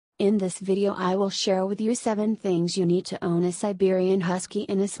In this video I will share with you 7 things you need to own a Siberian Husky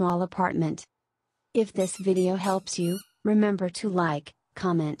in a small apartment. If this video helps you, remember to like,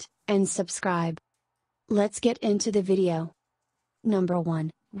 comment, and subscribe. Let's get into the video. Number 1,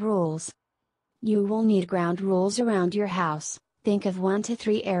 Rules. You will need ground rules around your house. Think of 1 to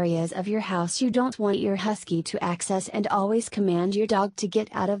 3 areas of your house you don't want your Husky to access and always command your dog to get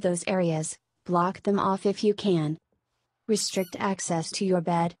out of those areas. Block them off if you can. Restrict access to your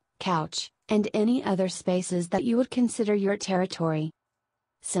bed, couch, and any other spaces that you would consider your territory.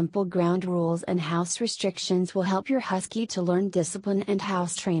 Simple ground rules and house restrictions will help your Husky to learn discipline and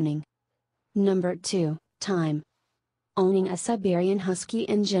house training. Number 2, Time. Owning a Siberian Husky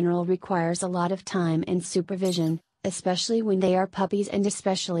in general requires a lot of time and supervision, especially when they are puppies and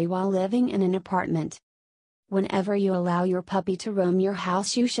especially while living in an apartment. Whenever you allow your puppy to roam your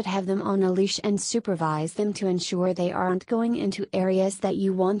house, you should have them on a leash and supervise them to ensure they aren't going into areas that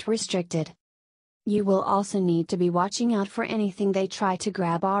you want restricted. You will also need to be watching out for anything they try to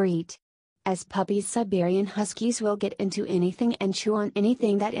grab or eat. As puppies, Siberian Huskies will get into anything and chew on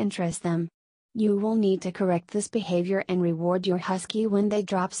anything that interests them. You will need to correct this behavior and reward your Husky when they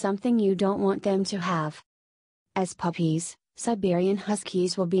drop something you don't want them to have. As puppies, Siberian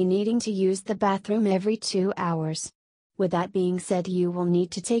Huskies will be needing to use the bathroom every 2 hours. With that being said, you will need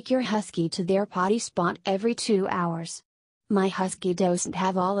to take your Husky to their potty spot every 2 hours. My Husky doesn't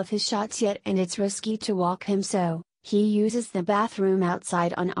have all of his shots yet and it's risky to walk him, so he uses the bathroom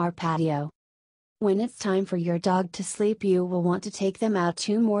outside on our patio. When it's time for your dog to sleep, you will want to take them out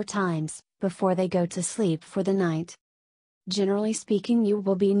 2 more times, before they go to sleep for the night. Generally speaking, you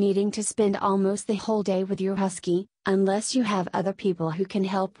will be needing to spend almost the whole day with your Husky, unless you have other people who can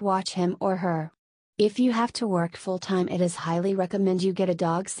help watch him or her. If you have to work full-time, it is highly recommended you get a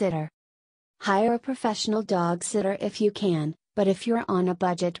dog sitter. Hire a professional dog sitter if you can, but if you're on a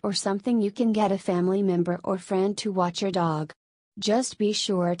budget or something, you can get a family member or friend to watch your dog. Just be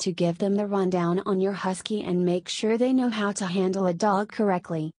sure to give them the rundown on your Husky and make sure they know how to handle a dog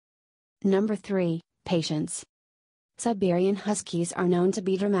correctly. Number 3, Patience. Siberian Huskies are known to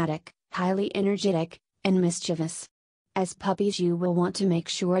be dramatic, highly energetic, and mischievous. As puppies, you will want to make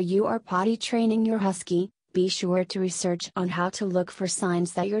sure you are potty training your Husky. Be sure to research on how to look for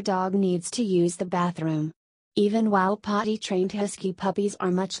signs that your dog needs to use the bathroom. Even while potty trained Husky puppies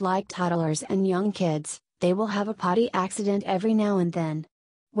are much like toddlers and young kids, they will have a potty accident every now and then.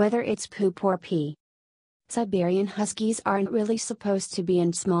 Whether it's poop or pee. Siberian Huskies aren't really supposed to be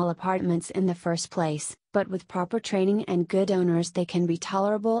in small apartments in the first place, but with proper training and good owners they can be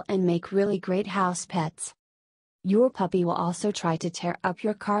tolerable and make really great house pets. Your puppy will also try to tear up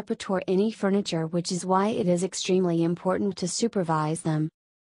your carpet or any furniture, which is why it is extremely important to supervise them.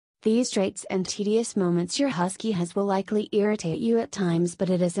 These traits and tedious moments your Husky has will likely irritate you at times, but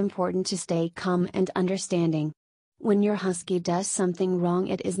it is important to stay calm and understanding. When your Husky does something wrong,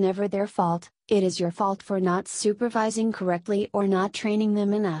 it is never their fault, it is your fault for not supervising correctly or not training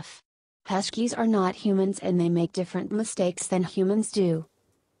them enough. Huskies are not humans and they make different mistakes than humans do.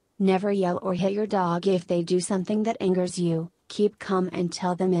 Never yell or hit your dog if they do something that angers you. Keep calm and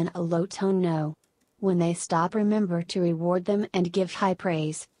tell them in a low tone no. When they stop, remember to reward them and give high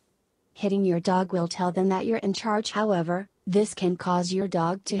praise. Hitting your dog will tell them that you're in charge, however, this can cause your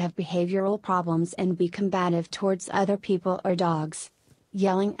dog to have behavioral problems and be combative towards other people or dogs.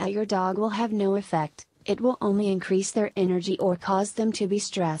 Yelling at your dog will have no effect, it will only increase their energy or cause them to be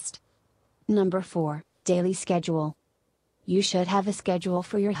stressed. Number 4, Daily schedule. You should have a schedule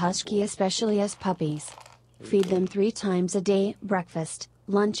for your Husky, especially as puppies. Feed them 3 times a day, breakfast,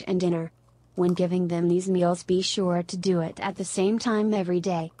 lunch and dinner. When giving them these meals, be sure to do it at the same time every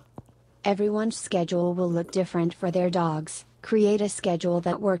day. Everyone's schedule will look different for their dogs. Create a schedule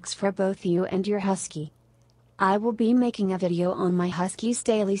that works for both you and your Husky. I will be making a video on my Husky's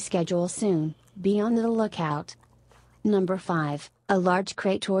daily schedule soon, be on the lookout. Number 5, a large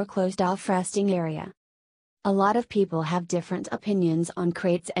crate or closed-off resting area. A lot of people have different opinions on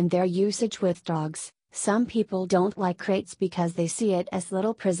crates and their usage with dogs. Some people don't like crates because they see it as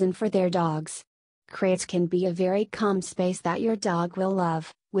little prison for their dogs. Crates can be a very calm space that your dog will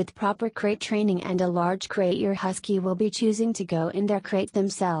love. With proper crate training and a large crate, your Husky will be choosing to go in their crate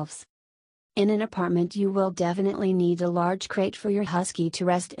themselves. In an apartment, you will definitely need a large crate for your Husky to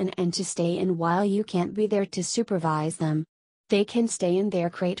rest in and to stay in while you can't be there to supervise them. They can stay in their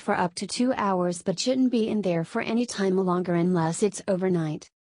crate for up to 2 hours but shouldn't be in there for any time longer unless it's overnight.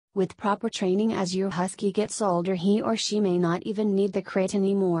 With proper training, as your Husky gets older, he or she may not even need the crate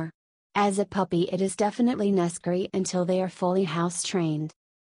anymore. As a puppy, it is definitely necessary until they are fully house trained.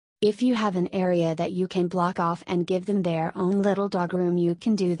 If you have an area that you can block off and give them their own little dog room, you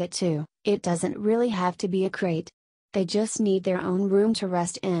can do that too. It doesn't really have to be a crate. They just need their own room to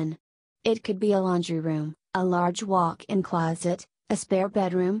rest in. It could be a laundry room, a large walk-in closet, a spare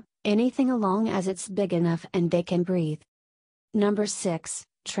bedroom, anything along as it's big enough and they can breathe. Number 6,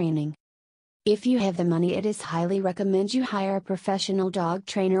 training. If you have the money, it is highly recommend you hire a professional dog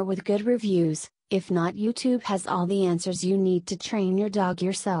trainer with good reviews. If not, YouTube has all the answers you need to train your dog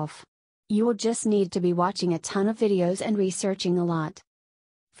yourself. You will just need to be watching a ton of videos and researching a lot.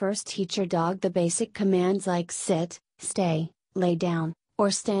 First, teach your dog the basic commands like sit, stay, lay down,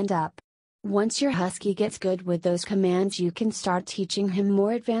 or stand up. Once your husky gets good with those commands, you can start teaching him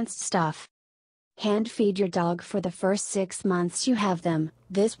more advanced stuff. Hand feed your dog for the first 6 months you have them.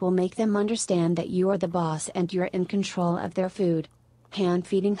 This will make them understand that you are the boss and you're in control of their food. Hand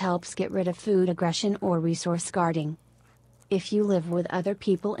feeding helps get rid of food aggression or resource guarding. If you live with other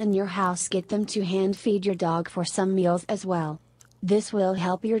people in your house, get them to hand feed your dog for some meals as well. This will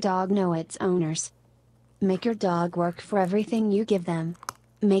help your dog know its owners. Make your dog work for everything you give them.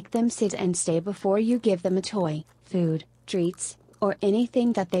 Make them sit and stay before you give them a toy, food, treats, or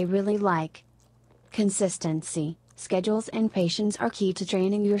anything that they really like. Consistency, schedules and patience are key to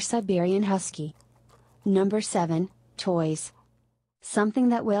training your Siberian Husky. Number 7, toys. Something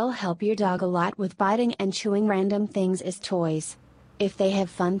that will help your dog a lot with biting and chewing random things is toys. If they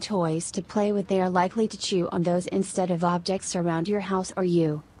have fun toys to play with, they are likely to chew on those instead of objects around your house or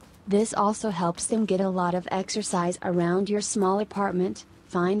you. This also helps them get a lot of exercise around your small apartment.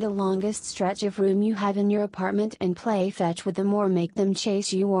 Find the longest stretch of room you have in your apartment and play fetch with them or make them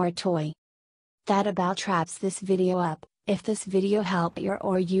chase you or a toy. That about wraps this video up. If this video helped you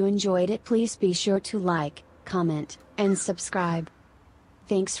or you enjoyed it, please be sure to like, comment, and subscribe.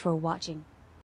 Thanks for watching.